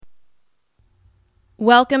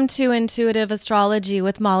Welcome to Intuitive Astrology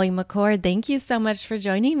with Molly McCord. Thank you so much for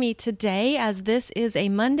joining me today, as this is a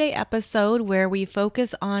Monday episode where we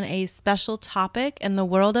focus on a special topic in the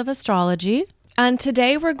world of astrology. And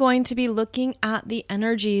today we're going to be looking at the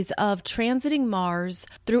energies of transiting Mars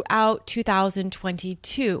throughout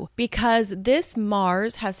 2022, because this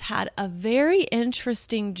Mars has had a very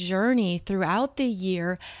interesting journey throughout the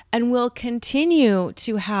year and will continue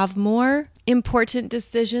to have more important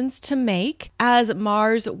decisions to make as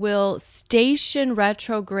Mars will station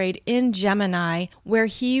retrograde in Gemini, where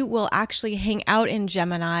he will actually hang out in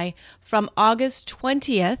Gemini from August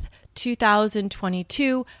 20th,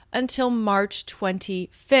 2022 until March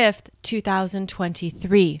 25th,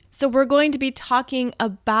 2023. So we're going to be talking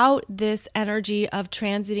about this energy of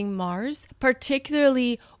transiting Mars,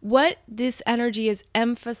 particularly what this energy is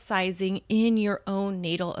emphasizing in your own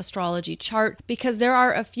natal astrology chart, because there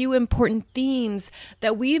are a few important themes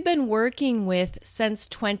that we've been working with since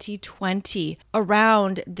 2020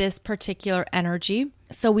 around this particular energy.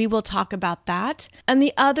 So we will talk about that. And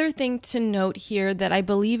the other thing to note here that I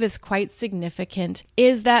believe is quite significant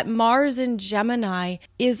is that Mars in Gemini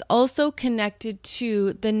is also connected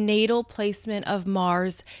to the natal placement of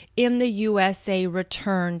Mars in the USA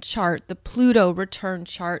return chart, the Pluto return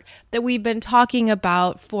chart that we've been talking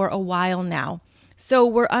about for a while now. So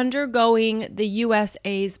we're undergoing the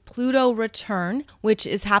USA's Pluto return, which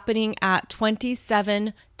is happening at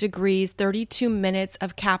 27 degrees 32 minutes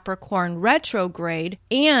of Capricorn retrograde,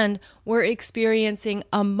 and we're experiencing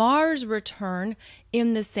a Mars return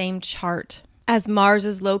in the same chart, as Mars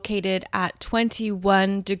is located at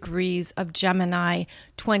 21 degrees of Gemini,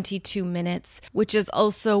 22 minutes, which is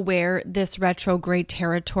also where this retrograde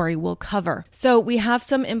territory will cover. So we have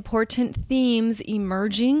some important themes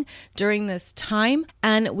emerging during this time,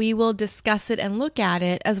 and we will discuss it and look at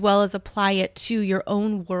it, as well as apply it to your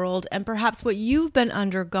own world and perhaps what you've been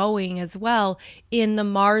undergoing as well in the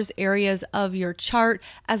Mars areas of your chart,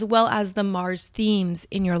 as well as the Mars themes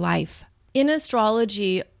in your life. In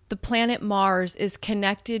astrology, the planet Mars is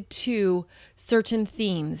connected to certain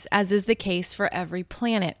themes, as is the case for every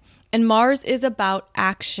planet. And Mars is about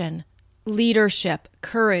action, leadership,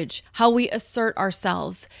 courage, how we assert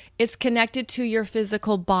ourselves. It's connected to your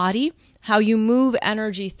physical body, how you move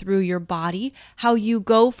energy through your body, how you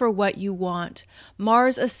go for what you want.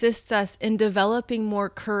 Mars assists us in developing more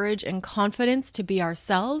courage and confidence to be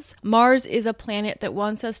ourselves. Mars is a planet that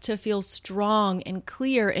wants us to feel strong and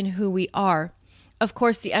clear in who we are. Of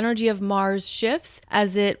course, the energy of Mars shifts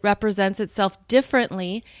as it represents itself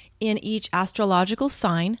differently in each astrological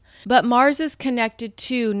sign, but Mars is connected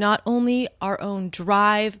to not only our own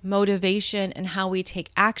drive, motivation, and how we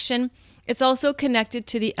take action, it's also connected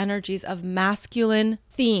to the energies of masculine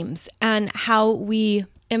themes and how we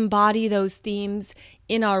embody those themes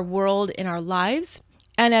in our world, in our lives.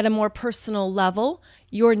 And at a more personal level,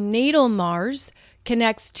 your natal Mars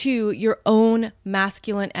connects to your own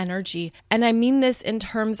masculine energy. And I mean this in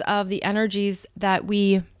terms of the energies that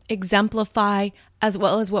we exemplify, as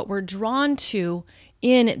well as what we're drawn to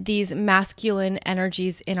in these masculine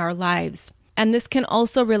energies in our lives. And this can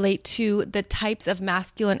also relate to the types of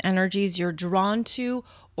masculine energies you're drawn to,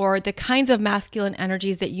 or the kinds of masculine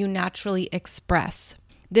energies that you naturally express.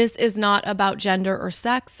 This is not about gender or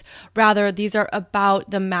sex. Rather, these are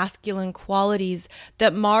about the masculine qualities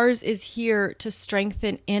that Mars is here to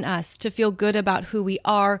strengthen in us, to feel good about who we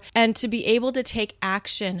are, and to be able to take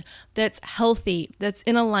action that's healthy, that's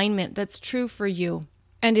in alignment, that's true for you,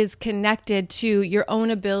 and is connected to your own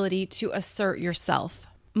ability to assert yourself.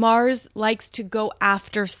 Mars likes to go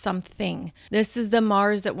after something. This is the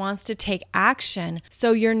Mars that wants to take action.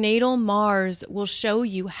 So your natal Mars will show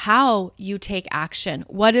you how you take action,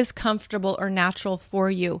 what is comfortable or natural for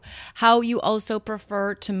you, how you also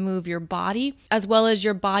prefer to move your body, as well as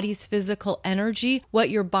your body's physical energy, what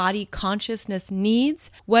your body consciousness needs,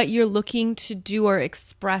 what you're looking to do or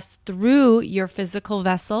express through your physical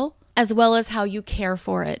vessel, as well as how you care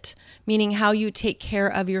for it, meaning how you take care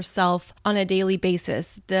of yourself on a daily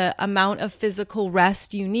basis, the amount of physical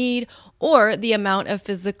rest you need, or the amount of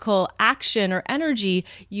physical action or energy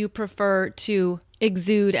you prefer to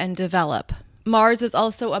exude and develop. Mars is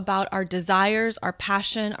also about our desires, our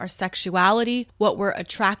passion, our sexuality, what we're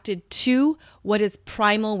attracted to, what is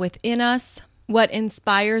primal within us, what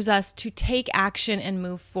inspires us to take action and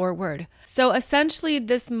move forward. So essentially,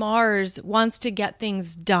 this Mars wants to get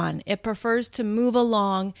things done. It prefers to move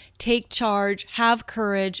along, take charge, have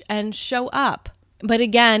courage, and show up. But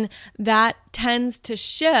again, that tends to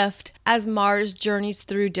shift as Mars journeys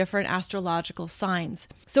through different astrological signs.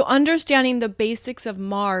 So understanding the basics of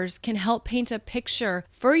Mars can help paint a picture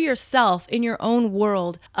for yourself in your own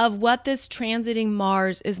world of what this transiting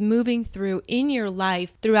Mars is moving through in your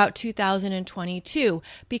life throughout 2022,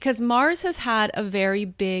 because Mars has had a very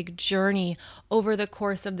big journey over the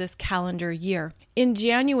course of this calendar year. In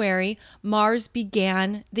January, Mars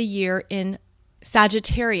began the year in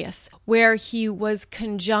Sagittarius, where he was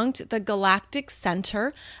conjunct the galactic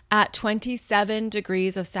center at 27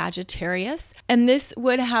 degrees of Sagittarius. And this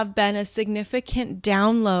would have been a significant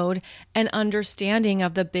download and understanding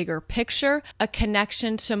of the bigger picture, a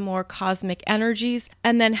connection to more cosmic energies,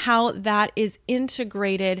 and then how that is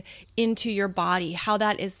integrated into your body, how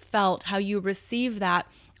that is felt, how you receive that.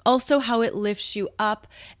 Also, how it lifts you up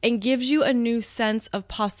and gives you a new sense of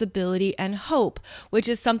possibility and hope, which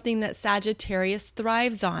is something that Sagittarius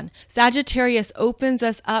thrives on. Sagittarius opens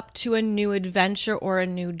us up to a new adventure or a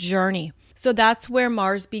new journey. So that's where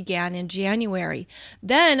Mars began in January.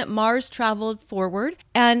 Then Mars traveled forward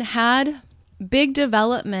and had big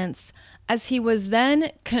developments as he was then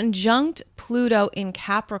conjunct Pluto in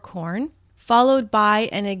Capricorn, followed by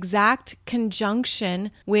an exact conjunction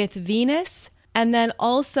with Venus, and then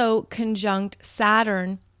also conjunct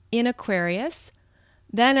Saturn in Aquarius.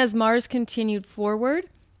 Then as Mars continued forward,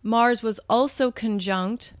 Mars was also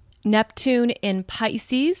conjunct Neptune in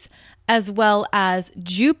Pisces, as well as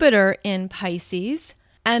Jupiter in Pisces.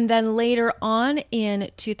 And then later on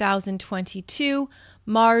in 2022,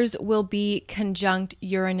 Mars will be conjunct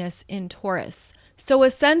Uranus in Taurus. So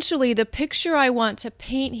essentially, the picture I want to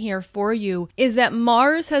paint here for you is that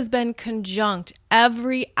Mars has been conjunct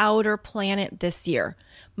every outer planet this year.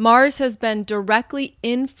 Mars has been directly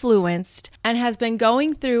influenced and has been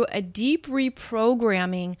going through a deep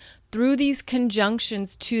reprogramming through these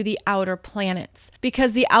conjunctions to the outer planets,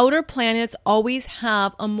 because the outer planets always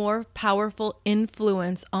have a more powerful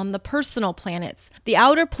influence on the personal planets. The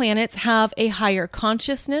outer planets have a higher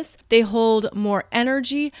consciousness, they hold more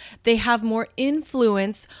energy, they have more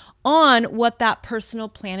influence on what that personal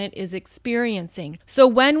planet is experiencing. So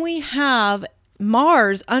when we have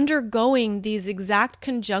Mars undergoing these exact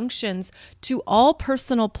conjunctions to all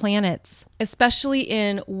personal planets, especially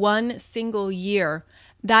in one single year,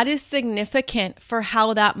 that is significant for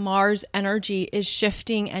how that Mars energy is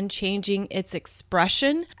shifting and changing its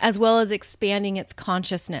expression, as well as expanding its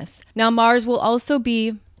consciousness. Now, Mars will also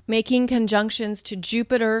be making conjunctions to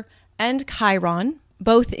Jupiter and Chiron,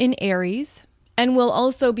 both in Aries, and will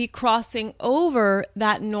also be crossing over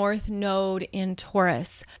that North Node in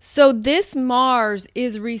Taurus. So this Mars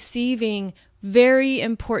is receiving very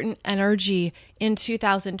important energy in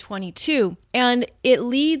 2022, and it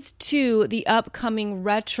leads to the upcoming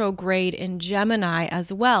retrograde in Gemini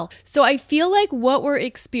as well. So I feel like what we're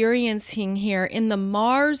experiencing here in the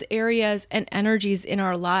Mars areas and energies in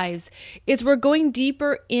our lives is we're going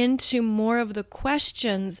deeper into more of the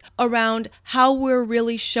questions around how we're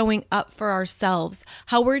really showing up for ourselves,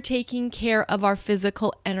 how we're taking care of our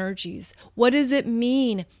physical energies. What does it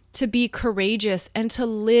mean to be courageous and to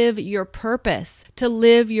live your purpose, to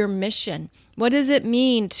live your mission? What does it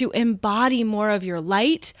mean to embody more of your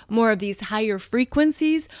light, more of these higher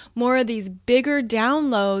frequencies, more of these bigger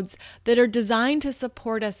downloads that are designed to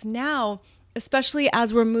support us now, especially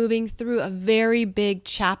as we're moving through a very big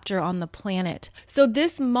chapter on the planet? So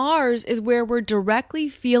this Mars is where we're directly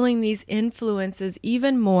feeling these influences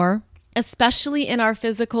even more, especially in our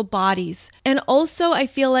physical bodies. And also I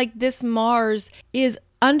feel like this Mars is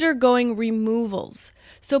undergoing removals.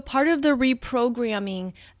 So part of the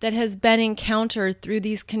reprogramming that has been encountered through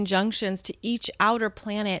these conjunctions to each outer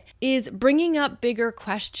planet is bringing up bigger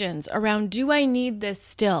questions around, do I need this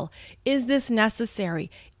still? Is this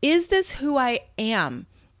necessary? Is this who I am?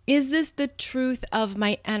 Is this the truth of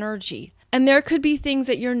my energy? And there could be things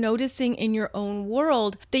that you're noticing in your own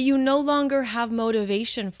world that you no longer have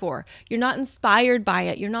motivation for. You're not inspired by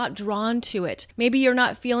it. You're not drawn to it. Maybe you're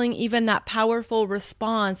not feeling even that powerful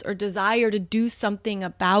response or desire to do something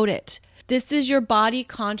about it. This is your body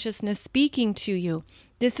consciousness speaking to you.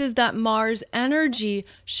 This is that Mars energy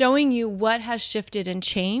showing you what has shifted and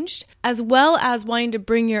changed, as well as wanting to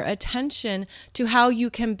bring your attention to how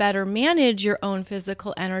you can better manage your own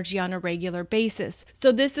physical energy on a regular basis.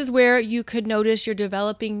 So this is where you could notice you're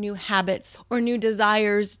developing new habits or new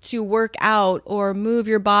desires to work out or move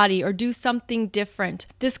your body or do something different.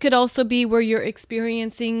 This could also be where you're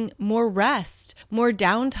experiencing more rest, more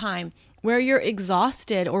downtime, where you're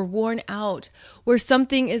exhausted or worn out, where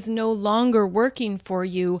something is no longer working for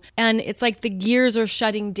you and it's like the gears are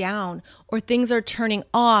shutting down or things are turning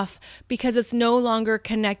off because it's no longer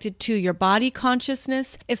connected to your body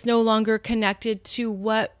consciousness. It's no longer connected to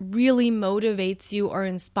what really motivates you or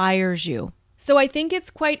inspires you. So I think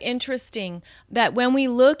it's quite interesting that when we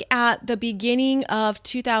look at the beginning of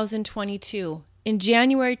 2022, in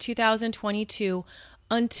January 2022,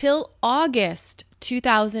 until August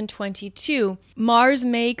 2022, Mars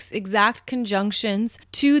makes exact conjunctions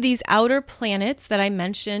to these outer planets that I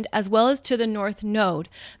mentioned, as well as to the North Node.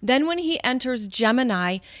 Then when he enters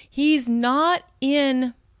Gemini, he's not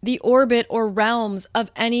in the orbit or realms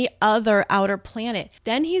of any other outer planet.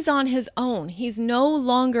 Then he's on his own. He's no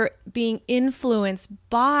longer being influenced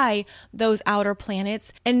by those outer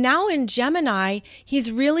planets. And now in Gemini,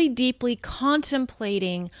 he's really deeply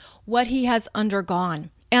contemplating what he has undergone.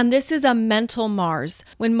 And this is a mental Mars.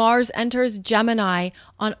 When Mars enters Gemini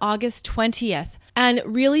on August 20th, and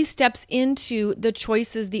really steps into the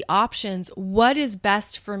choices, the options. What is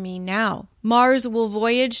best for me now? Mars will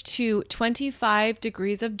voyage to 25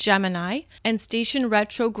 degrees of Gemini and station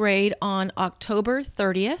retrograde on October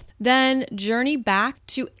 30th, then journey back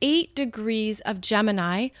to 8 degrees of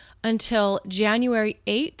Gemini until January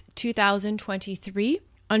 8th, 2023.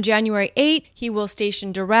 On January 8th, he will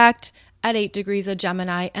station direct at 8 degrees of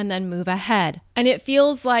Gemini and then move ahead. And it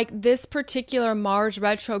feels like this particular Mars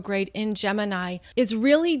retrograde in Gemini is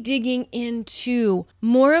really digging into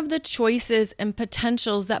more of the choices and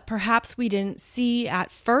potentials that perhaps we didn't see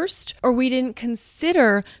at first or we didn't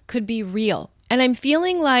consider could be real. And I'm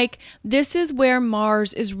feeling like this is where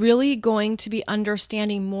Mars is really going to be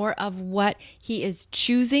understanding more of what he is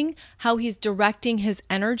choosing, how he's directing his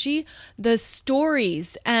energy, the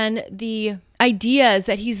stories and the ideas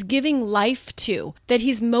that he's giving life to, that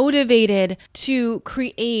he's motivated to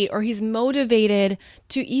create or he's motivated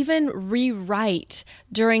to even rewrite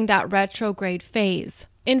during that retrograde phase.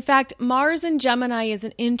 In fact, Mars and Gemini is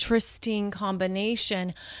an interesting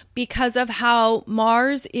combination because of how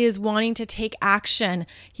Mars is wanting to take action.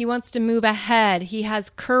 He wants to move ahead. He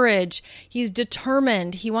has courage. He's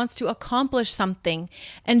determined. He wants to accomplish something.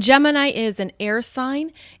 And Gemini is an air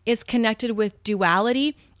sign. It's connected with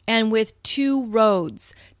duality and with two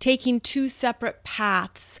roads, taking two separate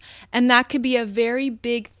paths. And that could be a very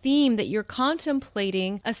big theme that you're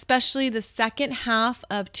contemplating, especially the second half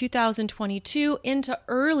of 2022 into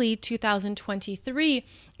early 2023.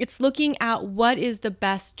 It's looking at what is the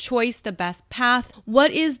best choice, the best path, what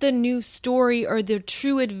is the new story or the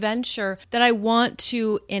true adventure that I want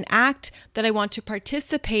to enact, that I want to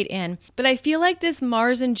participate in. But I feel like this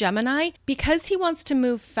Mars in Gemini, because he wants to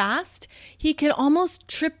move fast, he can almost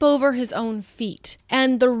trip over his own feet.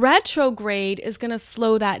 And the retrograde is going to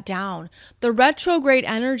slow that down. The retrograde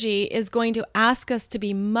energy is going to ask us to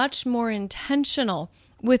be much more intentional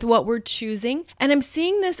with what we're choosing. And I'm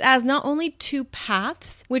seeing this as not only two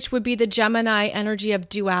paths, which would be the Gemini energy of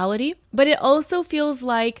duality, but it also feels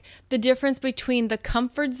like the difference between the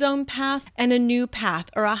comfort zone path and a new path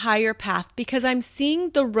or a higher path, because I'm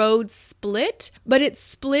seeing the road split, but it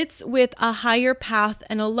splits with a higher path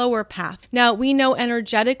and a lower path. Now, we know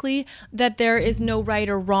energetically that there is no right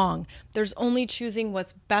or wrong. There's only choosing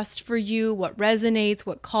what's best for you, what resonates,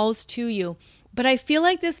 what calls to you. But I feel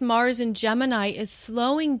like this Mars in Gemini is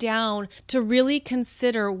slowing down to really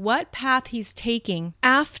consider what path he's taking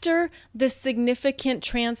after the significant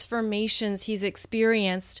transformations he's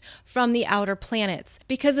experienced from the outer planets.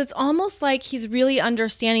 Because it's almost like he's really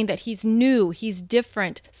understanding that he's new, he's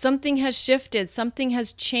different, something has shifted, something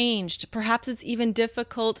has changed. Perhaps it's even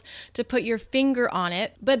difficult to put your finger on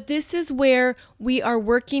it. But this is where we are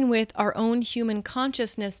working with our own human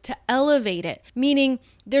consciousness to elevate it, meaning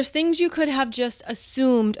there's things you could have just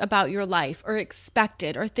assumed about your life or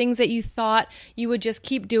expected, or things that you thought you would just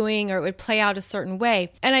keep doing or it would play out a certain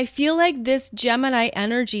way. And I feel like this Gemini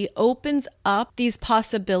energy opens up these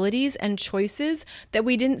possibilities and choices that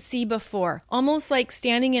we didn't see before. Almost like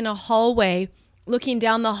standing in a hallway, looking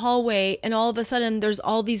down the hallway, and all of a sudden there's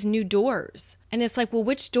all these new doors. And it's like, well,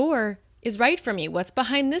 which door is right for me? What's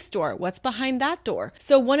behind this door? What's behind that door?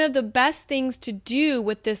 So one of the best things to do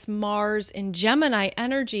with this Mars in Gemini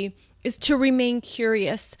energy is to remain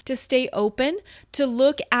curious, to stay open, to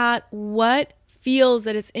look at what feels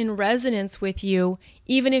that it's in resonance with you,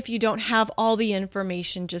 even if you don't have all the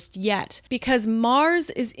information just yet. Because Mars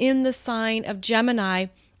is in the sign of Gemini.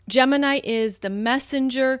 Gemini is the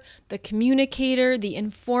messenger, the communicator, the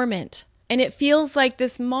informant. And it feels like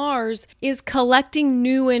this Mars is collecting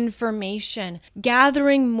new information,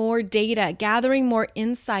 gathering more data, gathering more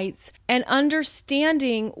insights, and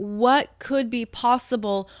understanding what could be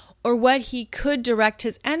possible or what he could direct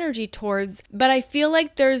his energy towards. But I feel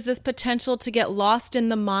like there's this potential to get lost in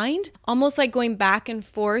the mind, almost like going back and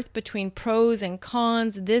forth between pros and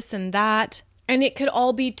cons, this and that. And it could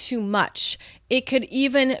all be too much. It could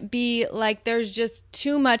even be like there's just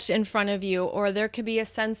too much in front of you, or there could be a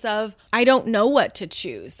sense of, I don't know what to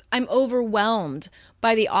choose. I'm overwhelmed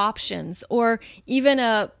by the options, or even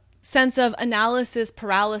a sense of analysis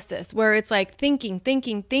paralysis, where it's like thinking,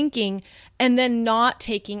 and then not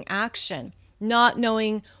taking action, not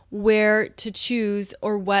knowing where to choose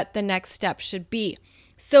or what the next step should be.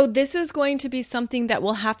 So this is going to be something that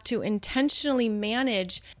we'll have to intentionally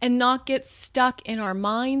manage and not get stuck in our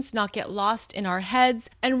minds, not get lost in our heads,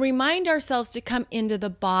 and remind ourselves to come into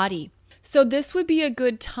the body. So this would be a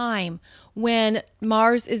good time when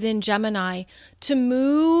Mars is in Gemini to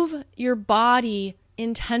move your body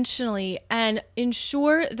intentionally and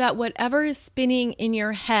ensure that whatever is spinning in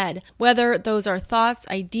your head, whether those are thoughts,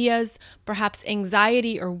 ideas, perhaps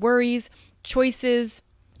anxiety or worries, choices,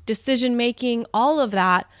 decision-making, all of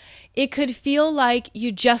that, it could feel like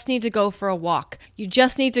you just need to go for a walk. You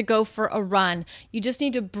just need to go for a run. You just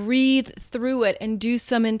need to breathe through it and do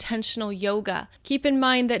some intentional yoga. Keep in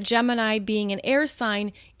mind that Gemini, being an air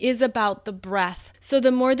sign, is about the breath. So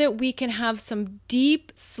the more that we can have some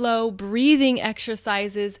deep, slow breathing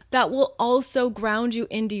exercises that will also ground you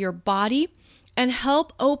into your body and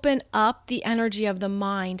help open up the energy of the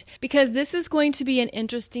mind, because this is going to be an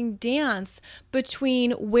interesting dance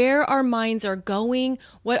between where our minds are going,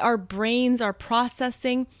 what our brains are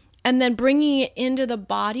processing, and then bringing it into the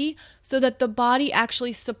body so that the body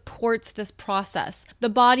actually supports this process. The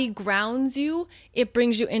body grounds you, it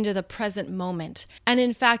brings you into the present moment. And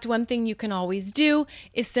in fact, one thing you can always do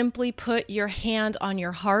is simply put your hand on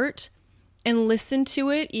your heart and listen to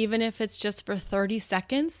it, even if it's just for 30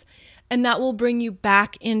 seconds. And that will bring you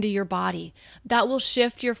back into your body. That will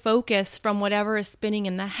shift your focus from whatever is spinning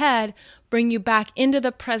in the head, bring you back into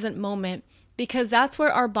the present moment, because that's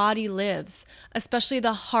where our body lives, especially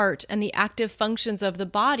the heart and the active functions of the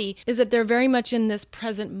body, is that they're very much in this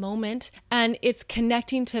present moment, and it's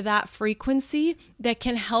connecting to that frequency that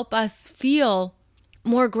can help us feel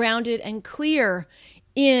more grounded and clear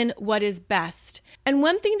in what is best. And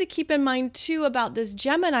one thing to keep in mind too about this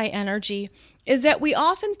Gemini energy is that we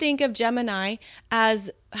often think of Gemini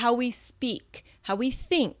as how we speak, how we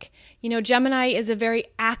think. You know, Gemini is a very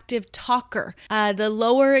active talker. The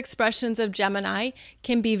lower expressions of Gemini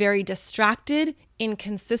can be very distracted,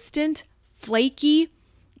 inconsistent, flaky.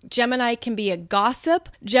 Gemini can be a gossip.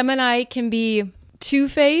 Gemini can be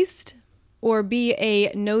two-faced or be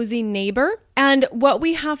a nosy neighbor. And what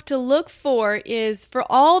we have to look for is for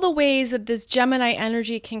all the ways that this Gemini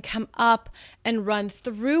energy can come up and run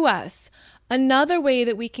through us. Another way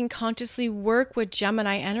that we can consciously work with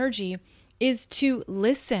Gemini energy is to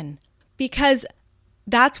listen, because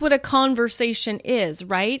that's what a conversation is,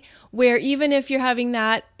 right? Where even if you're having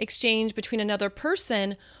that exchange between another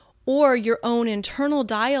person or your own internal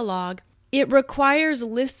dialogue, it requires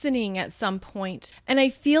listening at some point. And I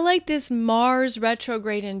feel like this Mars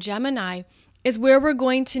retrograde in Gemini is where we're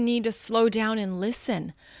going to need to slow down and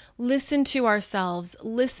listen. Listen to ourselves,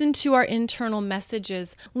 listen to our internal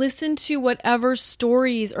messages, listen to whatever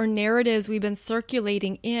stories or narratives we've been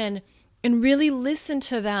circulating in, and really listen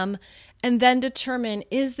to them and then determine,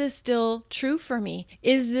 is this still true for me?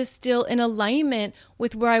 Is this still in alignment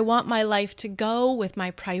with where I want my life to go, with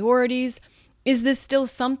my priorities? Is this still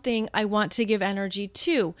something I want to give energy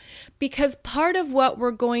to? Because part of what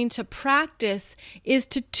we're going to practice is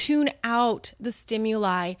to tune out the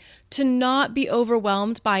stimuli, to not be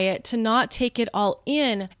overwhelmed by it, to not take it all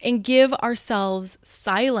in, and give ourselves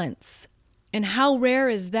silence. And how rare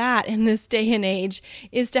is that in this day and age,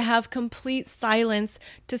 is to have complete silence,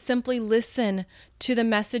 to simply listen to the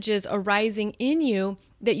messages arising in you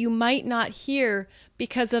that you might not hear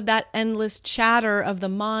because of that endless chatter of the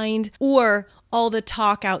mind or all the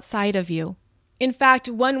talk outside of you. In fact,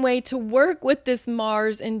 one way to work with this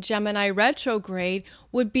Mars in Gemini retrograde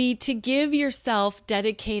would be to give yourself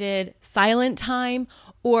dedicated silent time,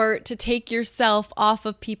 or to take yourself off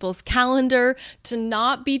of people's calendar, to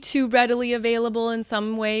not be too readily available in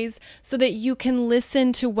some ways, so that you can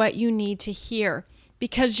listen to what you need to hear.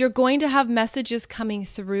 Because you're going to have messages coming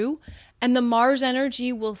through, and the Mars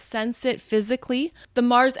energy will sense it physically. The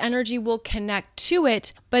Mars energy will connect to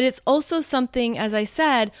it, but it's also something, as I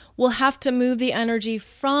said, we'll have to move the energy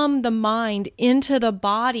from the mind into the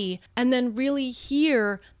body and then really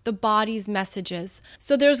hear the body's messages.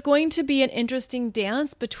 So there's going to be an interesting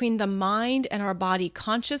dance between the mind and our body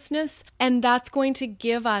consciousness, and that's going to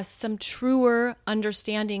give us some truer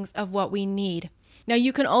understandings of what we need. Now,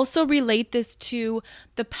 you can also relate this to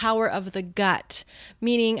the power of the gut,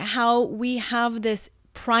 meaning how we have this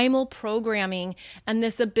primal programming and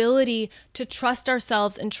this ability to trust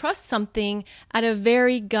ourselves and trust something at a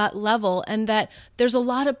very gut level, and that there's a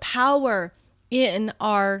lot of power in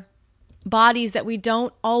our bodies that we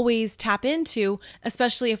don't always tap into,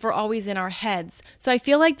 especially if we're always in our heads. So I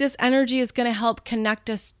feel like this energy is going to help connect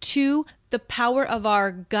us to the power of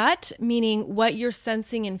our gut, meaning what you're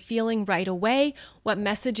sensing and feeling right away, what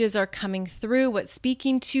messages are coming through, what's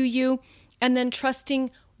speaking to you, and then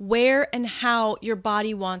trusting where and how your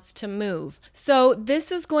body wants to move. So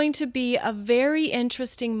this is going to be a very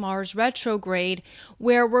interesting Mars retrograde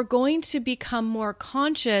where we're going to become more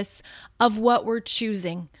conscious of what we're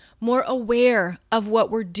choosing, more aware of what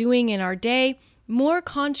we're doing in our day, more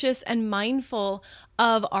conscious and mindful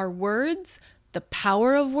of our words, the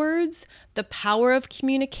power of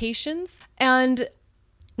communications, and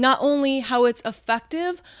not only how it's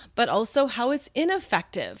effective, but also how it's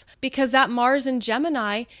ineffective, because that Mars in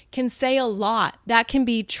Gemini can say a lot. That can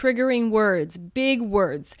be triggering words, big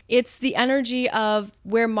words. It's the energy of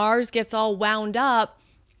where Mars gets all wound up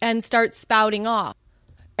and starts spouting off.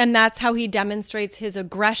 And that's how he demonstrates his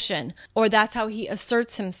aggression, or that's how he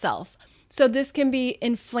asserts himself. So this can be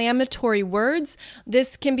inflammatory words.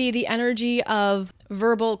 This can be the energy of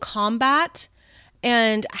verbal combat,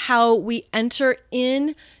 and how we enter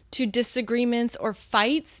into disagreements or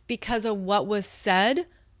fights because of what was said.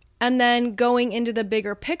 And then going into the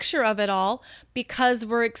bigger picture of it all, because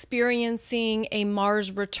we're experiencing a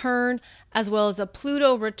Mars return as well as a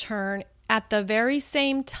Pluto return at the very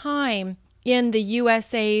same time in the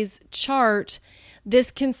USA's chart,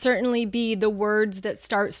 this can certainly be the words that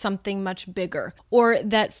start something much bigger, or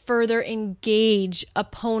that further engage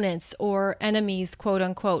opponents or enemies, quote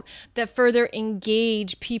unquote, that further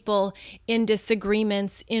engage people in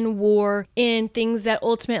disagreements, in war, in things that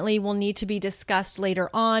ultimately will need to be discussed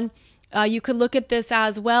later on. You could look at this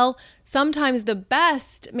as, well, sometimes the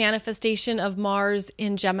best manifestation of Mars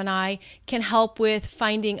in Gemini can help with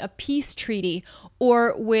finding a peace treaty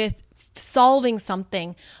or with solving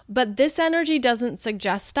something. But this energy doesn't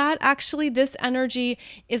suggest that. Actually, this energy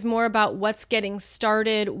is more about what's getting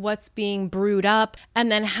started, what's being brewed up,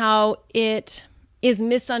 and then how it is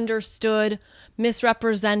misunderstood,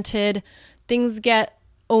 misrepresented. Things get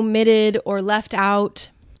omitted or left out.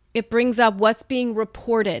 It brings up what's being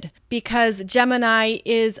reported, because Gemini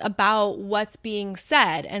is about what's being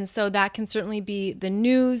said. And so that can certainly be the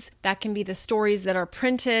news, that can be the stories that are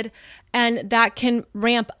printed, and that can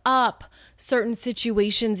ramp up certain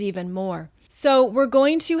situations even more. So we're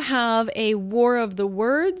going to have a war of the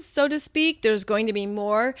words, so to speak. There's going to be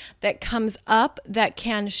more that comes up that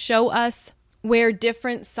can show us where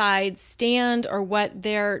different sides stand, or what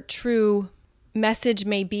their true message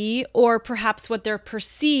may be, or perhaps what their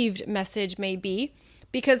perceived message may be.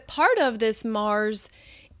 Because part of this Mars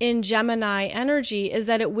in Gemini energy is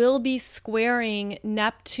that it will be squaring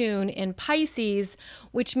Neptune in Pisces,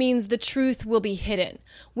 which means the truth will be hidden.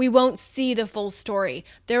 We won't see the full story.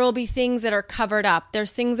 There will be things that are covered up.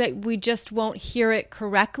 There's things that we just won't hear it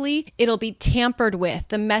correctly. It'll be tampered with.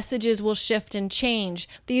 The messages will shift and change.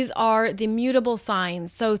 These are the mutable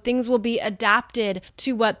signs. So things will be adapted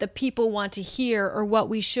to what the people want to hear, or what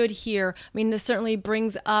we should hear. I mean, this certainly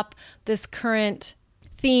brings up this current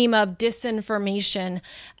theme of disinformation,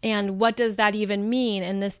 and what does that even mean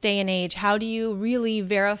in this day and age? How do you really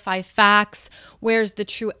verify facts? Where's the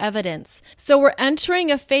true evidence? So we're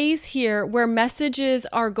entering a phase here where messages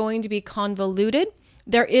are going to be convoluted.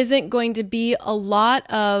 There isn't going to be a lot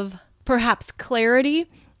of perhaps clarity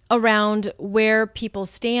around where people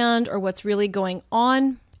stand or what's really going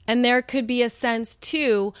on. And there could be a sense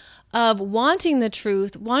too of wanting the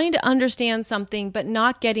truth, wanting to understand something, but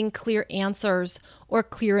not getting clear answers or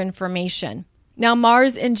clear information. Now,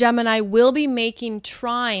 Mars in Gemini will be making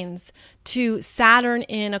trines to Saturn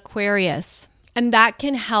in Aquarius, and that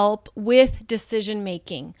can help with decision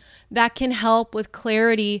making. That can help with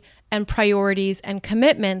clarity and priorities and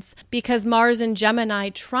commitments, because Mars in Gemini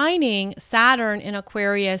trining Saturn in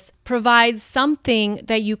Aquarius provides something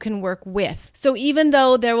that you can work with. So even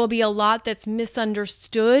though there will be a lot that's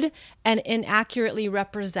misunderstood and inaccurately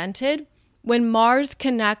represented, when Mars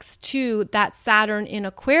connects to that Saturn in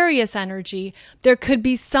Aquarius energy, there could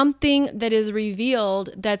be something that is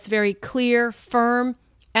revealed that's very clear, firm,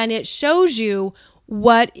 and it shows you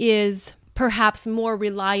what is perhaps more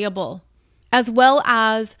reliable, as well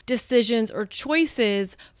as decisions or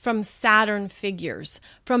choices from Saturn figures,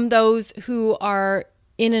 from those who are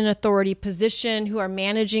in an authority position, who are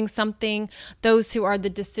managing something, those who are the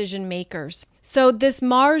decision makers. So this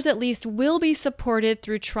Mars at least will be supported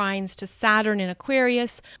through trines to Saturn in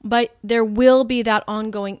Aquarius, but there will be that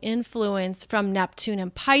ongoing influence from Neptune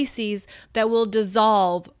and Pisces that will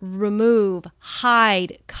dissolve, remove,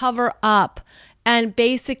 hide, cover up, and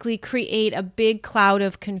basically create a big cloud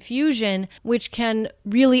of confusion, which can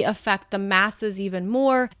really affect the masses even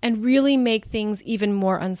more and really make things even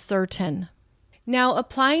more uncertain. Now,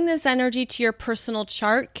 applying this energy to your personal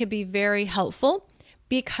chart can be very helpful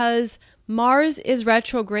because Mars is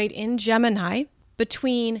retrograde in Gemini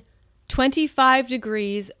between 25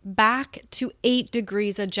 degrees back to 8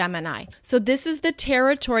 degrees of Gemini. So this is the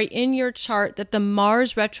territory in your chart that the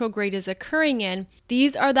Mars retrograde is occurring in.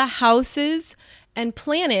 These are the houses and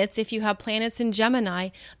planets, if you have planets in Gemini,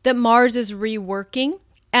 that Mars is reworking.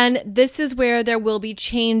 And this is where there will be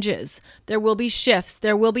changes. There will be shifts.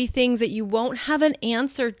 There will be things that you won't have an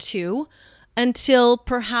answer to until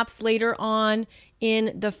perhaps later on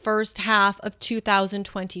in the first half of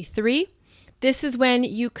 2023. This is when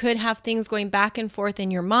you could have things going back and forth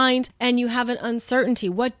in your mind and you have an uncertainty.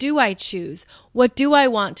 What do I choose? What do I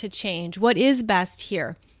want to change? What is best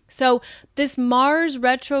here? So this Mars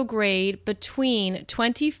retrograde between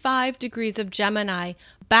 25 degrees of Gemini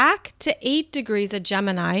back to 8 degrees of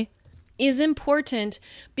Gemini is important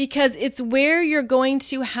because it's where you're going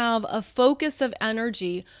to have a focus of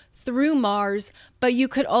energy through Mars, but you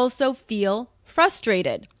could also feel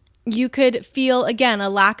frustrated. You could feel, again, a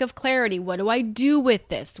lack of clarity. What do I do with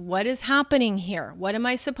this? What is happening here? What am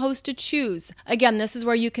I supposed to choose? Again, this is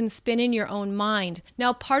where you can spin in your own mind.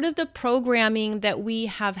 Now, part of the programming that we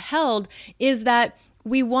have held is that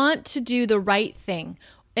we want to do the right thing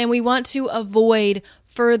and we want to avoid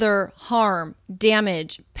further harm,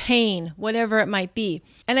 damage, pain, whatever it might be.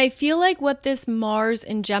 And I feel like what this Mars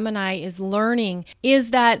in Gemini is learning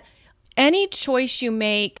is that any choice you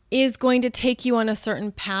make is going to take you on a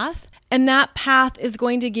certain path, and that path is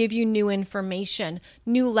going to give you new information,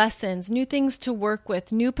 new lessons, new things to work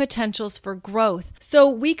with, new potentials for growth. So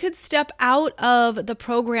we could step out of the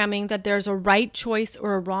programming that there's a right choice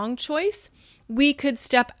or a wrong choice. We could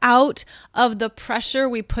step out of the pressure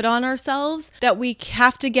we put on ourselves that we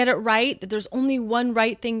have to get it right, that there's only one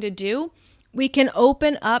right thing to do. We can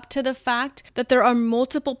open up to the fact that there are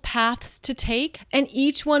multiple paths to take, and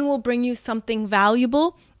each one will bring you something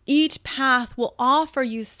valuable. Each path will offer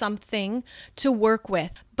you something to work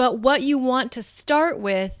with. But what you want to start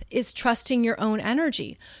with is trusting your own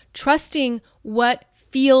energy, trusting what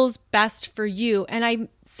feels best for you. And I'm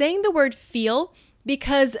saying the word feel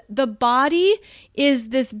because the body is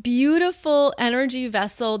this beautiful energy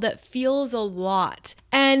vessel that feels a lot.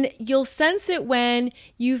 And you'll sense it when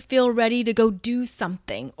you feel ready to go do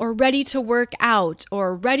something, or ready to work out,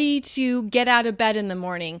 or ready to get out of bed in the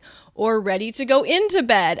morning, or ready to go into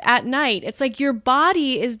bed at night. It's like your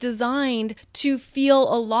body is designed to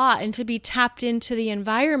feel a lot and to be tapped into the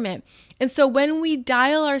environment. And so when we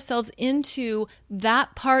dial ourselves into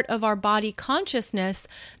that part of our body consciousness,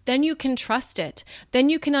 then you can trust it. Then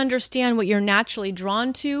you can understand what you're naturally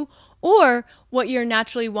drawn to or what you're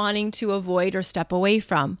naturally wanting to avoid or step away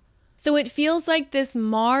from. So it feels like this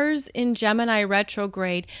Mars in Gemini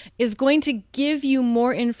retrograde is going to give you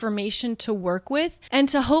more information to work with and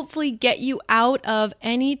to hopefully get you out of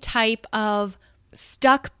any type of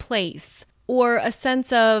stuck place or a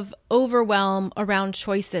sense of overwhelm around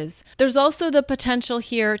choices. There's also the potential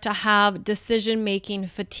here to have decision-making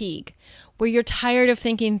fatigue, where you're tired of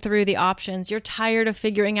thinking through the options. You're tired of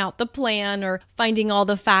figuring out the plan or finding all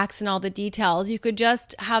the facts and all the details. You could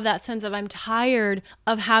just have that sense of, I'm tired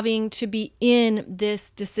of having to be in this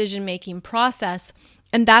decision-making process.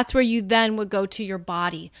 And that's where you then would go to your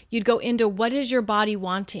body. You'd go into what is your body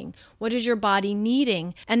wanting? What is your body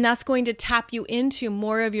needing? And that's going to tap you into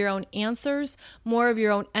more of your own answers, more of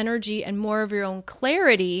your own energy, and more of your own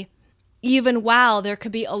clarity, even while there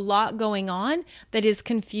could be a lot going on that is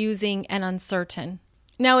confusing and uncertain.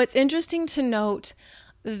 Now, it's interesting to note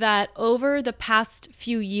that over the past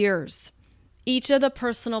few years, each of the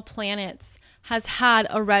personal planets has had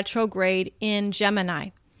a retrograde in Gemini.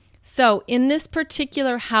 So in this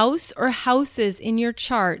particular house or houses in your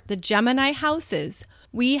chart, the Gemini houses,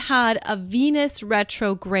 we had a Venus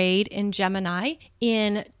retrograde in Gemini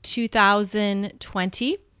in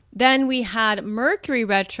 2020. Then we had Mercury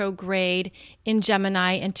retrograde in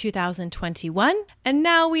Gemini in 2021. And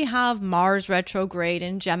now we have Mars retrograde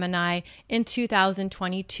in Gemini in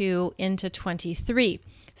 2022 into 23.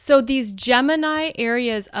 So these Gemini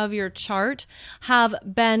areas of your chart have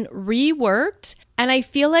been reworked, and I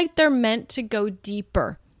feel like they're meant to go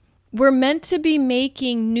deeper. We're meant to be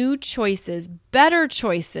making new choices, better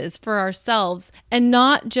choices for ourselves, and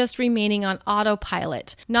not just remaining on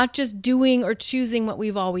autopilot, not just doing or choosing what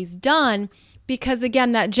we've always done. Because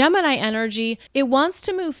again, that Gemini energy, it wants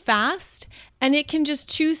to move fast and it can just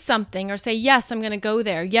choose something or say, yes, I'm going to go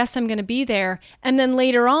there. Yes, I'm going to be there. And then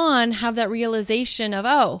later on have that realization of,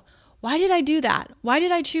 oh, why did I do that? Why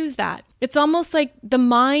did I choose that? It's almost like the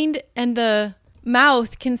mind and the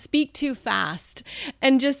mouth can speak too fast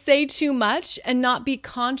and just say too much and not be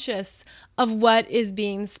conscious of what is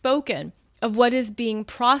being spoken, of what is being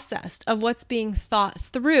processed, of what's being thought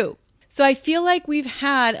through. So I feel like we've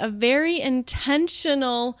had a very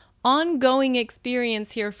intentional, ongoing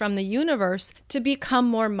experience here from the universe to become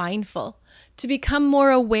more mindful, to become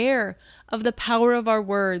more aware of the power of our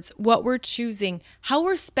words, what we're choosing, how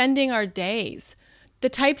we're spending our days, the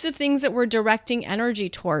types of things that we're directing energy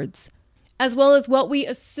towards, as well as what we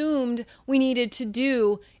assumed we needed to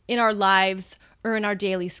do in our lives or in our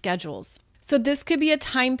daily schedules. So this could be a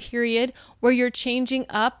time period where you're changing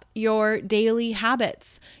up your daily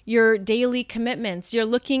habits, your daily commitments. You're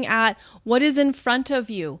looking at what is in front of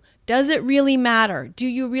you. Does it really matter? Do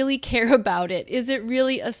you really care about it? Is it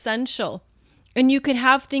really essential? And you could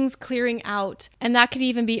have things clearing out, and that could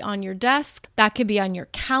even be on your desk. That could be on your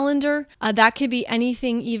calendar. That could be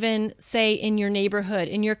anything, even say in your neighborhood,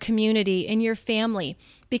 in your community, in your family,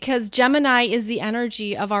 because Gemini is the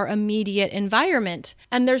energy of our immediate environment.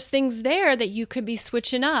 And there's things there that you could be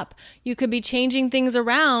switching up. You could be changing things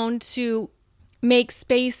around to make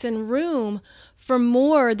space and room for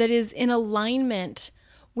more that is in alignment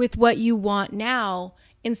with what you want now,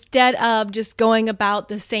 instead of just going about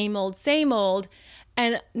the same old,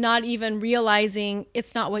 and not even realizing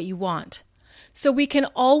it's not what you want. So we can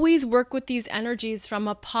always work with these energies from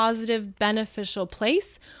a positive, beneficial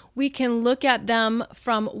place. We can look at them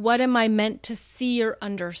from, what am I meant to see or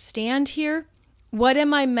understand here? What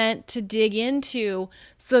am I meant to dig into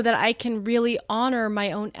so that I can really honor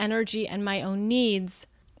my own energy and my own needs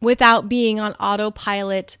without being on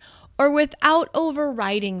autopilot or without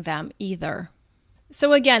overriding them either.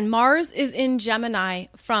 So again, Mars is in Gemini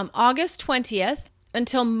from August 20th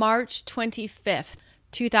until March 25th,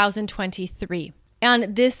 2023.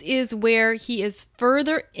 And this is where he is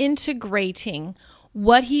further integrating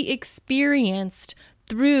what he experienced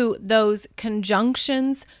through those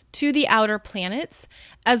conjunctions to the outer planets,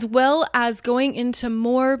 as well as going into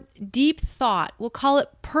more deep thought. We'll call it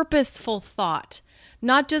purposeful thought.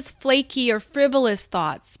 Not just flaky or frivolous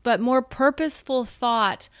thoughts, but more purposeful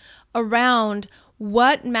thought around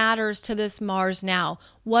what matters to this Mars now?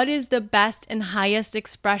 What is the best and highest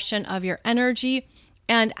expression of your energy?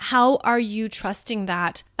 And how are you trusting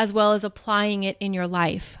that as well as applying it in your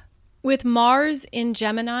life? With Mars in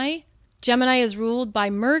Gemini, Gemini is ruled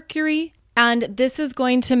by Mercury, and this is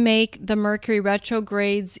going to make the Mercury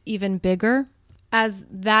retrogrades even bigger, as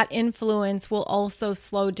that influence will also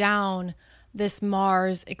slow down this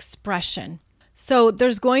Mars expression. So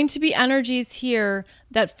there's going to be energies here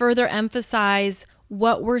that further emphasize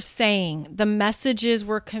what we're saying, the messages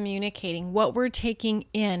we're communicating, what we're taking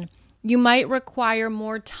in. You might require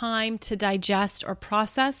more time to digest or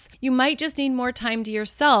process. You might just need more time to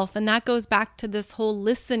yourself. And that goes back to this whole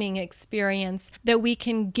listening experience that we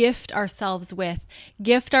can gift ourselves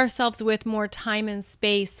with more time and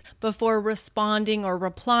space before responding or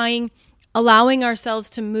replying, allowing ourselves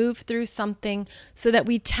to move through something so that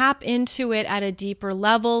we tap into it at a deeper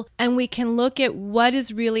level and we can look at what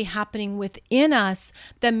is really happening within us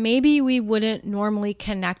that maybe we wouldn't normally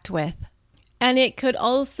connect with. And it could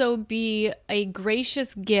also be a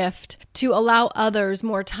gracious gift to allow others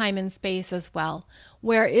more time and space as well,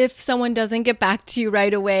 where if someone doesn't get back to you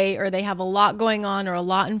right away, or they have a lot going on or a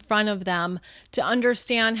lot in front of them, to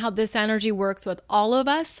understand how this energy works with all of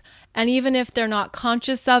us. And even if they're not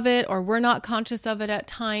conscious of it, or we're not conscious of it at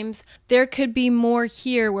times, there could be more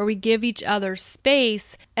here where we give each other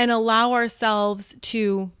space and allow ourselves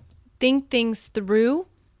to think things through,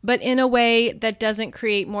 but in a way that doesn't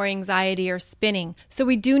create more anxiety or spinning. So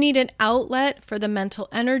we do need an outlet for the mental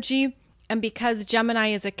energy. And because Gemini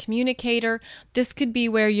is a communicator, this could be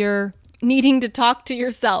where you're needing to talk to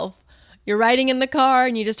yourself. You're riding in the car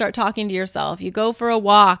and you just start talking to yourself. You go for a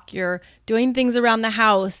walk. You're doing things around the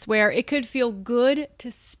house where it could feel good to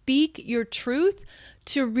speak your truth,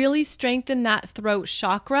 to really strengthen that throat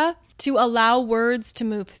chakra, to allow words to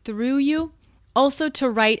move through you. Also to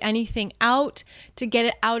write anything out, to get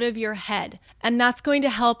it out of your head. And that's going to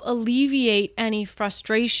help alleviate any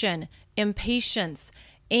frustration, impatience,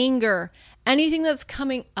 anger, Anything that's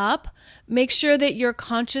coming up, make sure that you're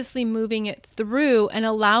consciously moving it through and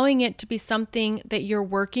allowing it to be something that you're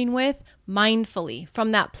working with mindfully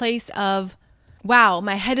from that place of, wow,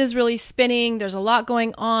 my head is really spinning. There's a lot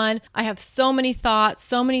going on. I have so many thoughts,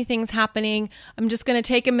 so many things happening. I'm just going to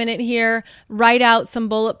take a minute here, write out some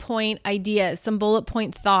bullet point ideas, some bullet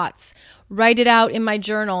point thoughts, write it out in my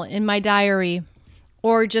journal, in my diary,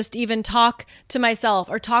 or just even talk to myself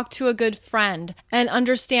or talk to a good friend and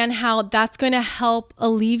understand how that's going to help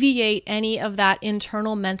alleviate any of that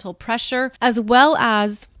internal mental pressure, as well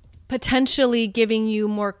as potentially giving you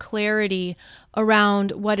more clarity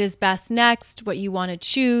around what is best next, what you want to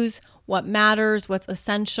choose, what matters, what's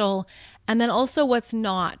essential, and then also what's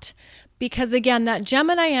not. Because again, that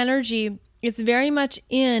Gemini energy, it's very much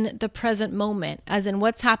in the present moment, as in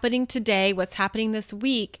what's happening today, what's happening this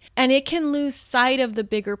week, and it can lose sight of the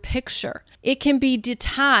bigger picture. It can be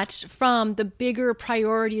detached from the bigger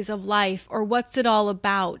priorities of life or what's it all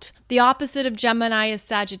about. The opposite of Gemini is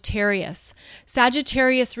Sagittarius.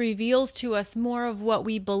 Sagittarius reveals to us more of what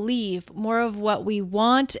we believe, more of what we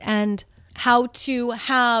want, and how to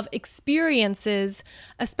have experiences,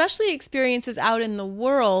 especially experiences out in the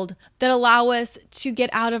world, that allow us to get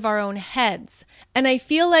out of our own heads. And I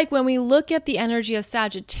feel like when we look at the energy of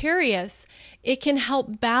Sagittarius, it can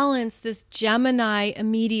help balance this Gemini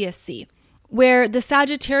immediacy, where the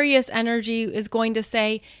Sagittarius energy is going to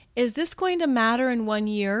say, is this going to matter in 1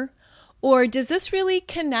 year? Or does this really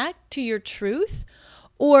connect to your truth?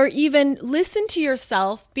 Or even listen to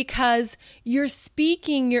yourself, because you're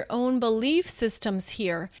speaking your own belief systems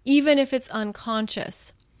here, even if it's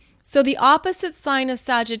unconscious. So the opposite sign of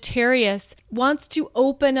Sagittarius wants to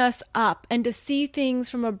open us up and to see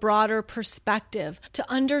things from a broader perspective, to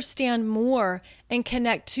understand more and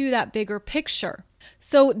connect to that bigger picture.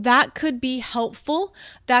 So that could be helpful.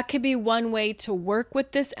 That could be one way to work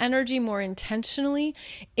with this energy more intentionally,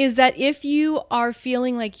 is that if you are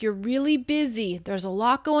feeling like you're really busy, there's a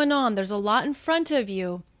lot going on, there's a lot in front of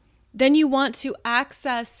you, then you want to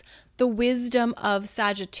access the wisdom of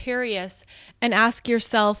Sagittarius and ask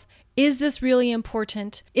yourself, is this really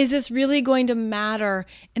important? Is this really going to matter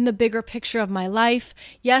in the bigger picture of my life?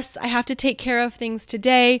 Yes, I have to take care of things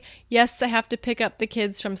today. Yes, I have to pick up the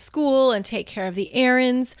kids from school and take care of the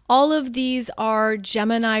errands. All of these are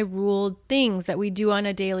Gemini-ruled things that we do on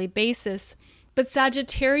a daily basis. But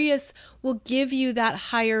Sagittarius will give you that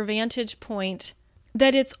higher vantage point,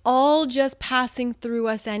 that it's all just passing through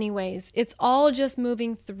us anyways. It's all just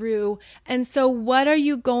moving through. And so what are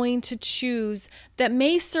you going to choose that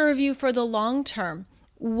may serve you for the long term?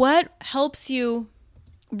 What helps you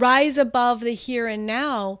rise above the here and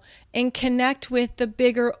now and connect with the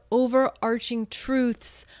bigger overarching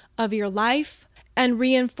truths of your life and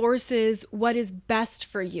reinforces what is best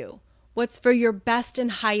for you, what's for your best and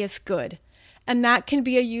highest good? And that can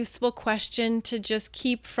be a useful question to just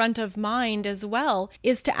keep front of mind as well,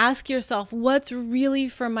 is to ask yourself, what's really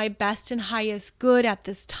for my best and highest good at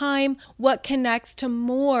this time? What connects to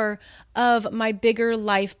more of my bigger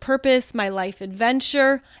life purpose, my life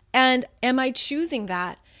adventure? And am I choosing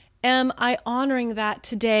that? Am I honoring that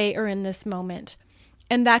today or in this moment?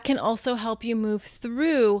 And that can also help you move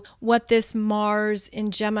through what this Mars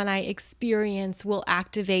in Gemini experience will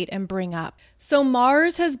activate and bring up. So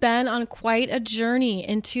Mars has been on quite a journey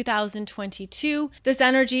in 2022. This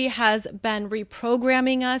energy has been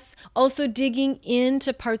reprogramming us, also digging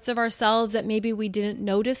into parts of ourselves that maybe we didn't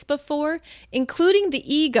notice before, including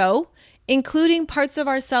the ego, including parts of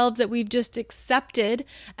ourselves that we've just accepted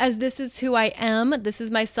as this is who I am, this is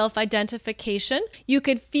my self-identification. You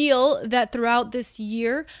could feel that throughout this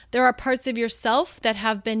year, there are parts of yourself that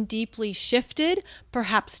have been deeply shifted,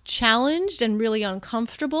 perhaps challenged and really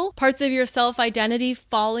uncomfortable, parts of your self-identity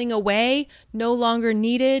falling away, no longer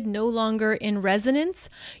needed, no longer in resonance.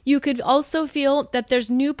 You could also feel that there's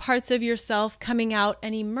new parts of yourself coming out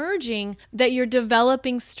and emerging that you're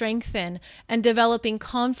developing strength in and developing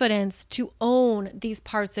confidence to own these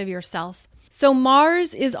parts of yourself. So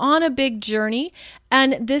Mars is on a big journey,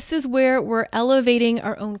 and this is where we're elevating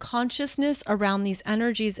our own consciousness around these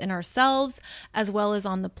energies in ourselves, as well as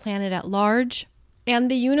on the planet at large.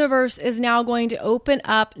 And the universe is now going to open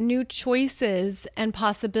up new choices and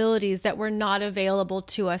possibilities that were not available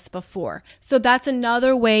to us before. So that's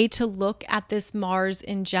another way to look at this Mars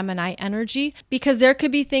in Gemini energy, because there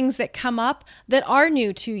could be things that come up that are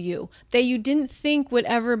new to you, that you didn't think would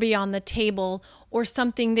ever be on the table, or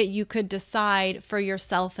something that you could decide for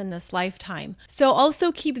yourself in this lifetime. So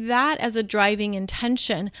also keep that as a driving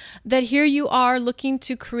intention, that here you are looking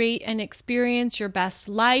to create and experience your best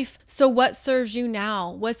life. So what serves you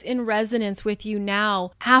now? What's in resonance with you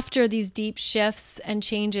now after these deep shifts and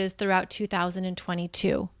changes throughout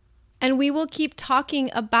 2022? And we will keep talking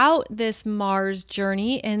about this Mars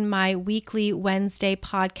journey in my weekly Wednesday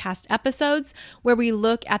podcast episodes, where we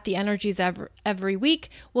look at the energies every week.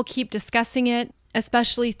 We'll keep discussing it,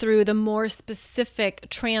 especially through the more specific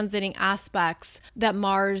transiting aspects that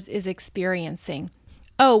Mars is experiencing.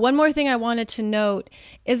 Oh, one more thing I wanted to note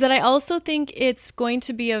is that I also think it's going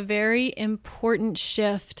to be a very important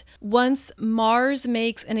shift once Mars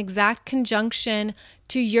makes an exact conjunction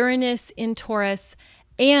to Uranus in Taurus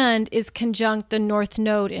and is conjunct the North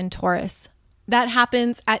Node in Taurus. That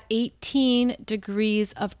happens at 18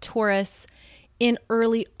 degrees of Taurus in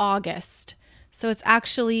early August. So it's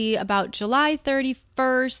actually about July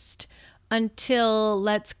 31st until,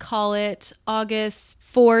 let's call it August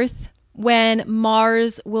 4th, when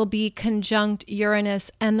Mars will be conjunct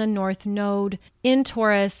Uranus and the North Node in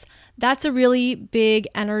Taurus. That's a really big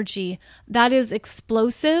energy. That is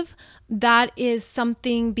explosive. That is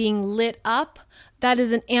something being lit up. That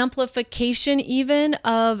is an amplification even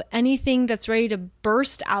of anything that's ready to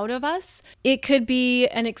burst out of us. It could be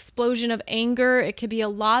an explosion of anger. It could be a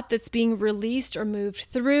lot that's being released or moved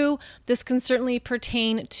through. This can certainly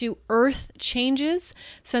pertain to earth changes,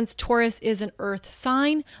 since Taurus is an earth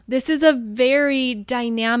sign. This is a very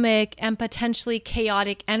dynamic and potentially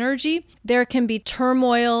chaotic energy. There can be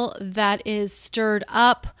turmoil that is stirred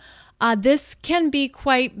up. This can be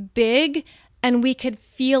quite big, and we could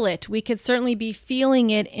feel it. We could certainly be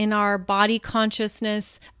feeling it in our body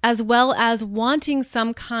consciousness, as well as wanting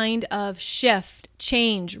some kind of shift,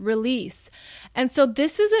 change, release. And so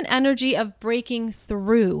this is an energy of breaking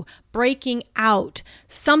through, breaking out,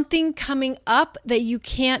 something coming up that you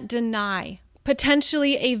can't deny.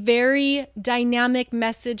 Potentially a very dynamic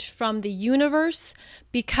message from the universe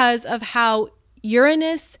because of how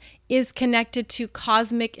Uranus is connected to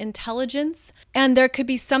cosmic intelligence, and there could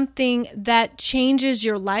be something that changes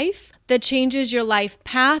your life, that changes your life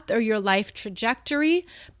path or your life trajectory,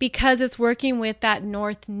 because it's working with that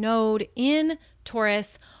North Node in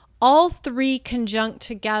Taurus. All three conjunct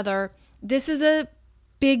together. This is a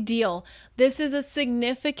big deal. This is a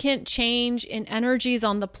significant change in energies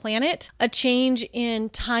on the planet, a change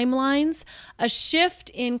in timelines, a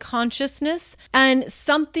shift in consciousness, and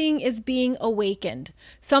something is being awakened.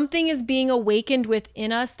 Something is being awakened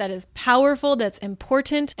within us that is powerful, that's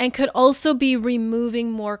important, and could also be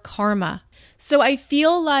removing more karma. So I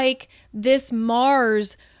feel like this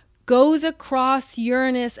Mars goes across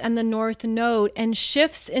Uranus and the North Node and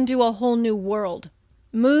shifts into a whole new world.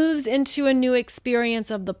 Moves into a new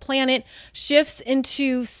experience of the planet, shifts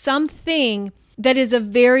into something that is a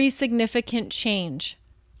very significant change.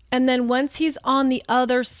 And then once he's on the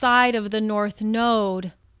other side of the North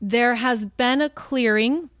Node, there has been a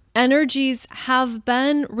clearing. Energies have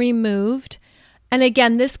been removed. And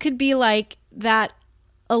again, this could be like that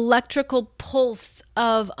electrical pulse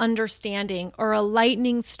of understanding, or a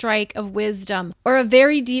lightning strike of wisdom, or a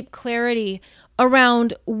very deep clarity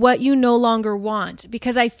around what you no longer want.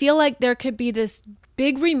 Because I feel like there could be this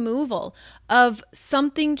big removal of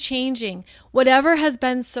something changing. Whatever has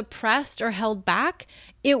been suppressed or held back,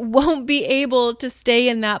 it won't be able to stay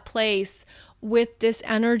in that place with this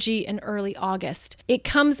energy in early August. It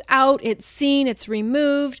comes out, it's seen, it's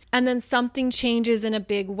removed, and then something changes in a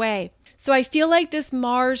big way. So I feel like this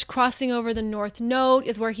Mars crossing over the North Node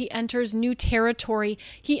is where he enters new territory.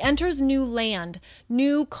 He enters new land,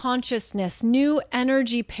 new consciousness, new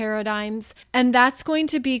energy paradigms. And that's going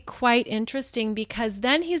to be quite interesting, because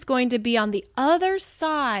then he's going to be on the other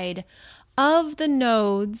side of the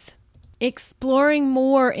nodes, exploring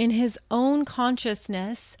more in his own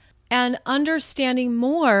consciousness and understanding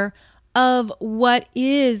more of what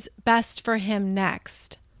is best for him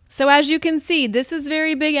next. So as you can see, this is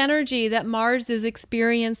very big energy that Mars is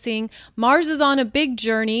experiencing. Mars is on a big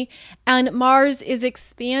journey, and Mars is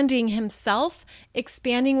expanding himself,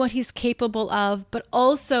 expanding what he's capable of, but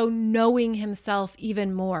also knowing himself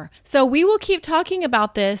even more. So we will keep talking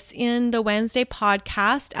about this in the Wednesday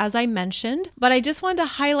podcast, as I mentioned, but I just wanted to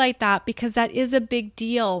highlight that because that is a big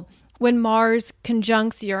deal when Mars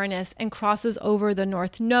conjuncts Uranus and crosses over the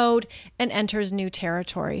North Node and enters new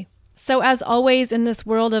territory. So as always in this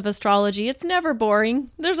world of astrology, it's never boring.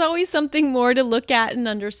 There's always something more to look at and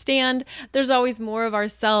understand. There's always more of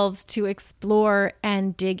ourselves to explore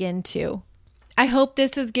and dig into. I hope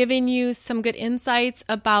this has given you some good insights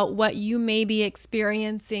about what you may be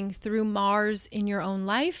experiencing through Mars in your own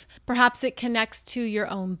life. Perhaps it connects to your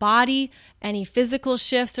own body, any physical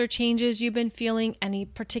shifts or changes you've been feeling, any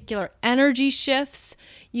particular energy shifts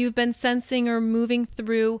you've been sensing or moving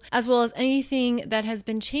through, as well as anything that has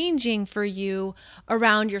been changing for you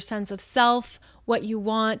around your sense of self, what you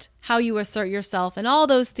want, how you assert yourself, and all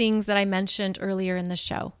those things that I mentioned earlier in the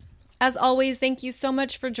show. As always, thank you so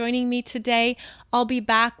much for joining me today. I'll be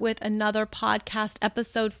back with another podcast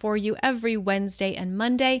episode for you every Wednesday and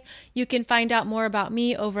Monday. You can find out more about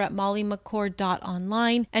me over at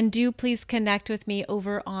mollymccord.online, and do please connect with me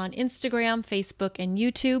over on Instagram, Facebook, and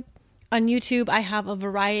YouTube. On YouTube, I have a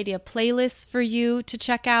variety of playlists for you to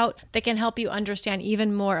check out that can help you understand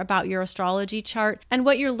even more about your astrology chart and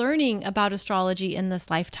what you're learning about astrology in this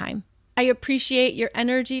lifetime. I appreciate your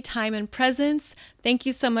energy, time, and presence. Thank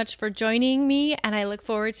you so much for joining me, and I look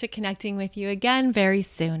forward to connecting with you again very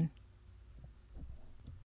soon.